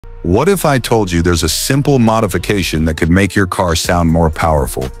What if I told you there's a simple modification that could make your car sound more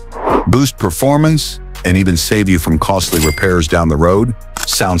powerful, boost performance, and even save you from costly repairs down the road?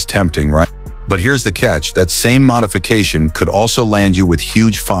 Sounds tempting, right? But here's the catch. That same modification could also land you with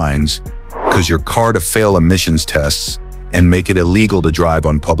huge fines because your car to fail emissions tests and make it illegal to drive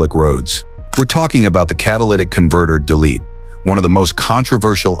on public roads. We're talking about the catalytic converter delete, one of the most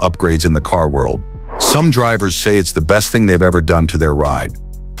controversial upgrades in the car world. Some drivers say it's the best thing they've ever done to their ride.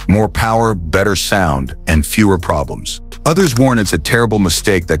 More power, better sound, and fewer problems. Others warn it's a terrible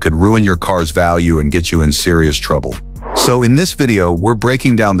mistake that could ruin your car's value and get you in serious trouble. So in this video, we're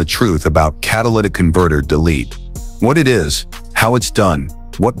breaking down the truth about catalytic converter delete, what it is, how it's done,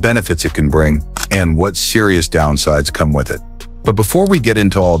 what benefits it can bring, and what serious downsides come with it. But before we get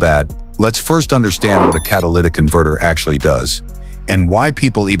into all that, let's first understand what a catalytic converter actually does, and why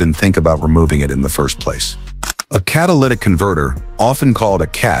people even think about removing it in the first place. A catalytic converter, often called a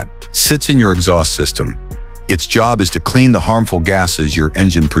CAT, sits in your exhaust system. Its job is to clean the harmful gases your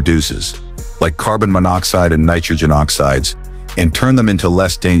engine produces, like carbon monoxide and nitrogen oxides, and turn them into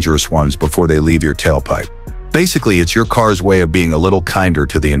less dangerous ones before they leave your tailpipe. Basically, it's your car's way of being a little kinder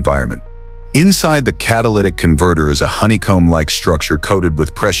to the environment. Inside the catalytic converter is a honeycomb-like structure coated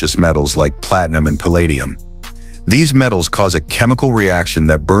with precious metals like platinum and palladium. These metals cause a chemical reaction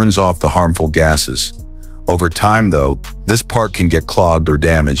that burns off the harmful gases. Over time, though, this part can get clogged or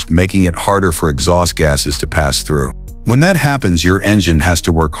damaged, making it harder for exhaust gases to pass through. When that happens, your engine has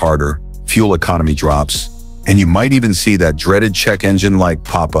to work harder, fuel economy drops, and you might even see that dreaded check engine light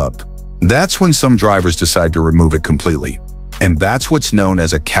pop up. That's when some drivers decide to remove it completely. And that's what's known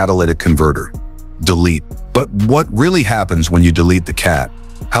as a catalytic converter. Delete. But what really happens when you delete the CAT?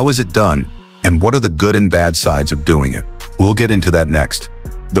 How is it done? And what are the good and bad sides of doing it? We'll get into that next.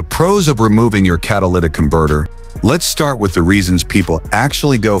 The pros of removing your catalytic converter. Let's start with the reasons people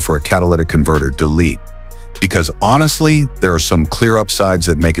actually go for a catalytic converter delete. Because honestly, there are some clear upsides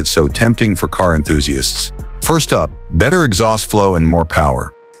that make it so tempting for car enthusiasts. First up, better exhaust flow and more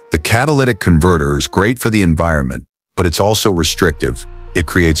power. The catalytic converter is great for the environment, but it's also restrictive. It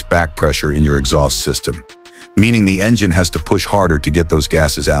creates backpressure in your exhaust system, meaning the engine has to push harder to get those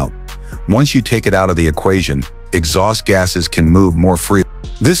gases out. Once you take it out of the equation, exhaust gases can move more freely.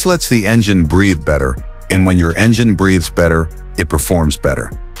 This lets the engine breathe better, and when your engine breathes better, it performs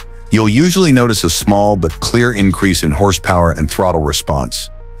better. You'll usually notice a small but clear increase in horsepower and throttle response.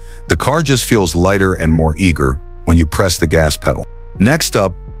 The car just feels lighter and more eager when you press the gas pedal. Next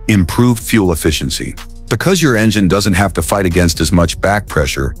up, improved fuel efficiency. Because your engine doesn't have to fight against as much back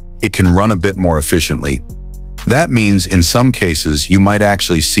pressure, it can run a bit more efficiently. That means in some cases, you might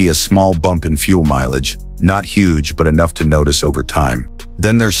actually see a small bump in fuel mileage, not huge, but enough to notice over time.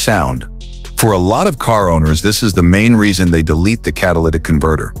 Then there's sound. For a lot of car owners, this is the main reason they delete the catalytic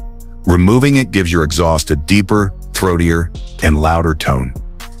converter. Removing it gives your exhaust a deeper, throatier, and louder tone.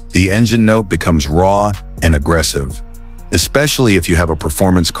 The engine note becomes raw and aggressive, especially if you have a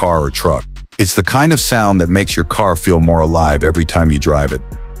performance car or truck. It's the kind of sound that makes your car feel more alive every time you drive it.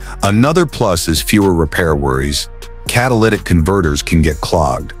 Another plus is fewer repair worries. Catalytic converters can get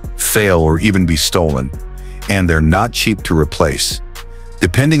clogged, fail, or even be stolen, and they're not cheap to replace.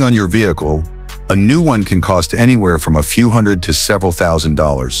 Depending on your vehicle, a new one can cost anywhere from a few hundred to several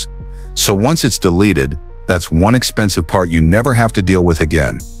 $1,000s. So once it's deleted, that's one expensive part you never have to deal with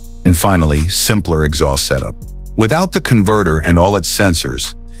again. And finally, simpler exhaust setup. Without the converter and all its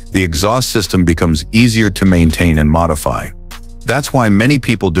sensors, the exhaust system becomes easier to maintain and modify. That's why many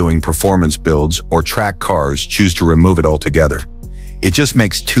people doing performance builds or track cars choose to remove it altogether. It just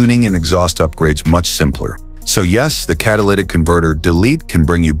makes tuning and exhaust upgrades much simpler. So yes, the catalytic converter delete can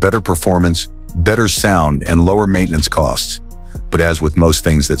bring you better performance, better sound, and lower maintenance costs. But as with most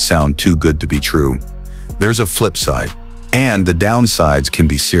things that sound too good to be true, there's a flip side, and the downsides can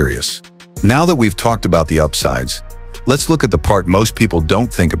be serious. Now that we've talked about the upsides, let's look at the part most people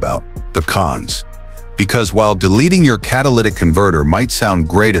don't think about, the cons. Because while deleting your catalytic converter might sound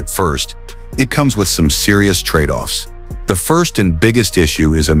great at first, it comes with some serious trade-offs. The first and biggest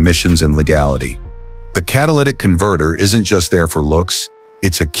issue is emissions and legality. The catalytic converter isn't just there for looks,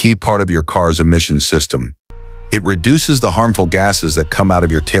 it's a key part of your car's emissions system. It reduces the harmful gases that come out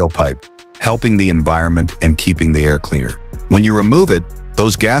of your tailpipe, helping the environment and keeping the air cleaner. When you remove it,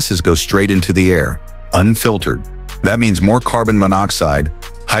 those gases go straight into the air, unfiltered. That means more carbon monoxide,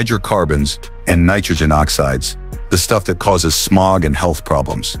 hydrocarbons, and nitrogen oxides, the stuff that causes smog and health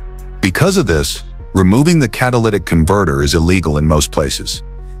problems. Because of this, removing the catalytic converter is illegal in most places,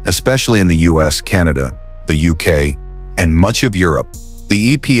 especially in the US, Canada, the UK, and much of Europe.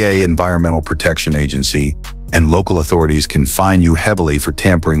 The EPA, Environmental Protection Agency, and local authorities can fine you heavily for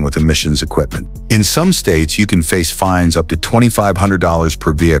tampering with emissions equipment. In some states, you can face fines up to $2,500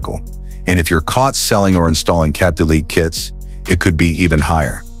 per vehicle, and if you're caught selling or installing catalytic kits, it could be even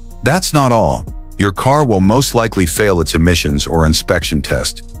higher. That's not all. Your car will most likely fail its emissions or inspection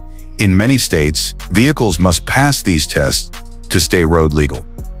test. In many states, vehicles must pass these tests to stay road legal.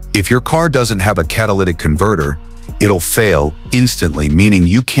 If your car doesn't have a catalytic converter, it'll fail instantly, meaning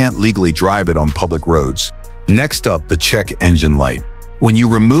you can't legally drive it on public roads. Next up, the check engine light. When you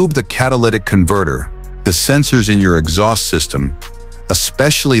remove the catalytic converter, the sensors in your exhaust system,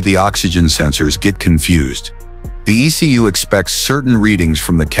 especially the oxygen sensors, get confused. The ECU expects certain readings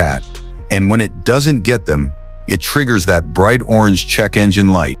from the cat, and when it doesn't get them, it triggers that bright orange check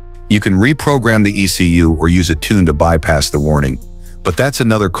engine light. You can reprogram the ECU or use a tune to bypass the warning, but that's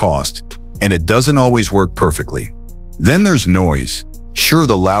another cost, and it doesn't always work perfectly. Then there's noise. Sure,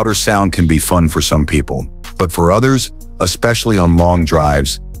 the louder sound can be fun for some people, but for others, especially on long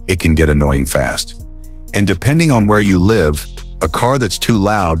drives, it can get annoying fast. And depending on where you live, a car that's too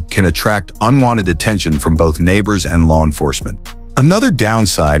loud can attract unwanted attention from both neighbors and law enforcement. Another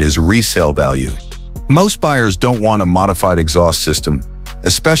downside is resale value. Most buyers don't want a modified exhaust system,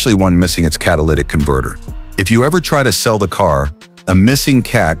 especially one missing its catalytic converter. If you ever try to sell the car, a missing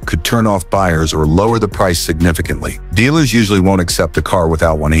cat could turn off buyers or lower the price significantly. Dealers usually won't accept a car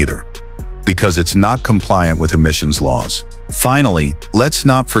without one either, because it's not compliant with emissions laws. Finally, let's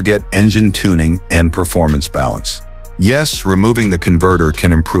not forget engine tuning and performance balance. Yes, removing the converter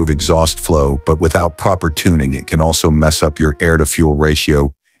can improve exhaust flow, but without proper tuning, it can also mess up your air-to-fuel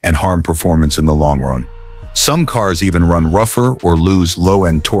ratio and harm performance in the long run. Some cars even run rougher or lose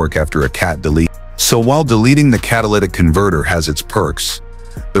low-end torque after a cat delete. So while deleting the catalytic converter has its perks,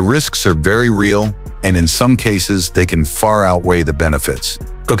 the risks are very real, and in some cases, they can far outweigh the benefits.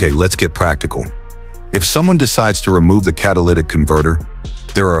 Okay, let's get practical. If someone decides to remove the catalytic converter,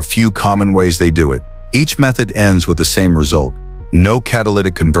 there are a few common ways they do it. Each method ends with the same result: no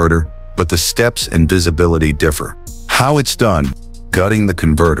catalytic converter, but the steps and visibility differ. How it's done: gutting the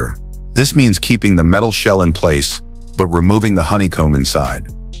converter. This means keeping the metal shell in place, but removing the honeycomb inside.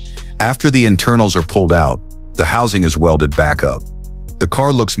 After the internals are pulled out, the housing is welded back up. The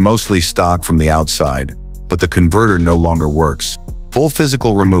car looks mostly stock from the outside, but the converter no longer works. Full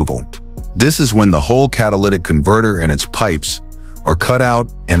physical removal. This is when the whole catalytic converter and its pipes are cut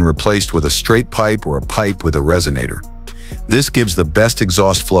out and replaced with a straight pipe or a pipe with a resonator. This gives the best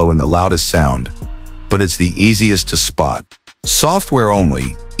exhaust flow and the loudest sound, but it's the easiest to spot. Software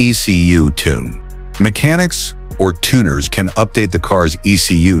only, ECU tune. Mechanics or tuners can update the car's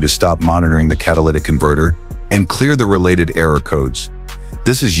ECU to stop monitoring the catalytic converter and clear the related error codes.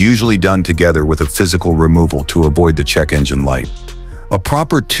 This is usually done together with a physical removal to avoid the check engine light. A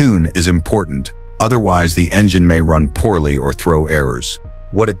proper tune is important, otherwise the engine may run poorly or throw errors.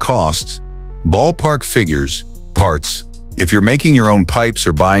 What it costs? Ballpark figures, parts. If you're making your own pipes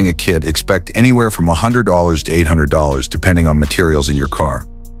or buying a kit, expect anywhere from $100 to $800 depending on materials in your car.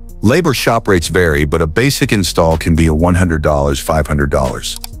 Labor shop rates vary, but a basic install can be $100,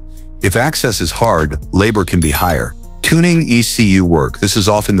 $500. If access is hard, labor can be higher. Tuning ECU work. This is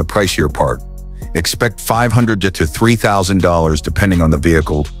often the pricier part. Expect $500 to $3,000 depending on the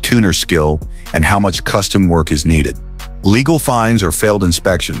vehicle, tuner skill, and how much custom work is needed. Legal fines or failed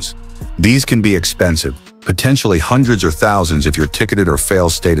inspections. These can be expensive, potentially hundreds or thousands if you're ticketed or fail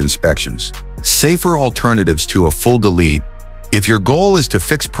state inspections. Safer alternatives to a full delete. If your goal is to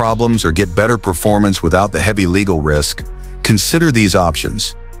fix problems or get better performance without the heavy legal risk, consider these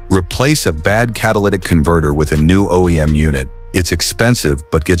options. Replace a bad catalytic converter with a new OEM unit. It's expensive,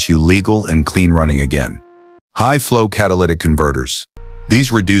 but gets you legal and clean running again. High-flow catalytic converters.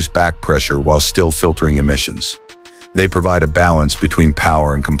 These reduce back pressure while still filtering emissions. They provide a balance between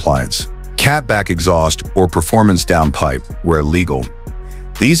power and compliance. Catback exhaust or performance downpipe, where legal.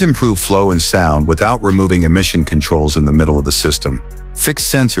 These improve flow and sound without removing emission controls in the middle of the system. Fix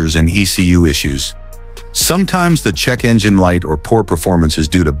sensors and ECU issues. Sometimes the check engine light or poor performance is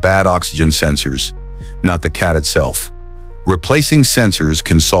due to bad oxygen sensors, not the cat itself. Replacing sensors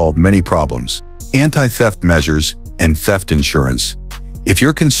can solve many problems. Anti-theft measures and theft insurance. If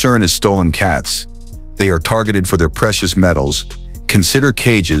your concern is stolen cats, they are targeted for their precious metals. Consider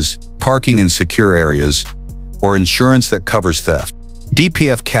cages, parking in secure areas, or insurance that covers theft.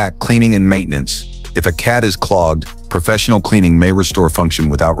 DPF cat cleaning and maintenance. If a cat is clogged, professional cleaning may restore function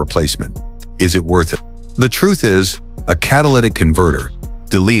without replacement. Is it worth it? The truth is, a catalytic converter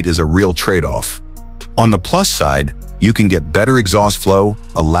delete is a real trade-off. On the plus side, you can get better exhaust flow,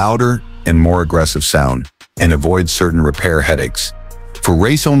 a louder and more aggressive sound, and avoid certain repair headaches. For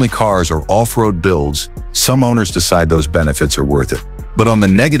race-only cars or off-road builds, some owners decide those benefits are worth it. But on the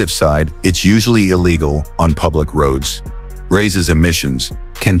negative side, it's usually illegal on public roads, raises emissions,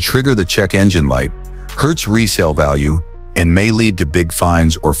 can trigger the check engine light, hurts resale value, and may lead to big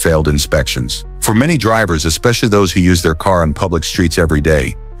fines or failed inspections. For many drivers, especially those who use their car on public streets every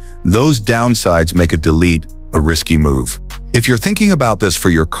day, those downsides make a delete a risky move. If you're thinking about this for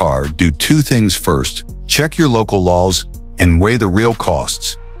your car, do two things first. Check your local laws and weigh the real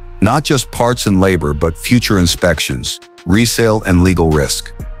costs, not just parts and labor, but future inspections, resale, and legal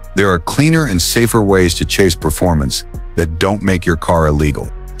risk. There are cleaner and safer ways to chase performance that don't make your car illegal.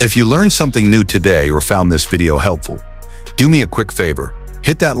 If you learned something new today or found this video helpful, do me a quick favor.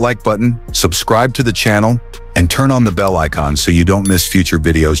 Hit that like button, subscribe to the channel, and turn on the bell icon so you don't miss future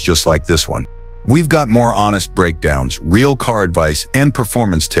videos just like this one. We've got more honest breakdowns, real car advice, and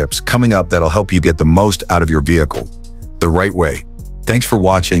performance tips coming up that'll help you get the most out of your vehicle the right way. Thanks for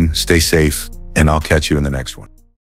watching, stay safe, and I'll catch you in the next one.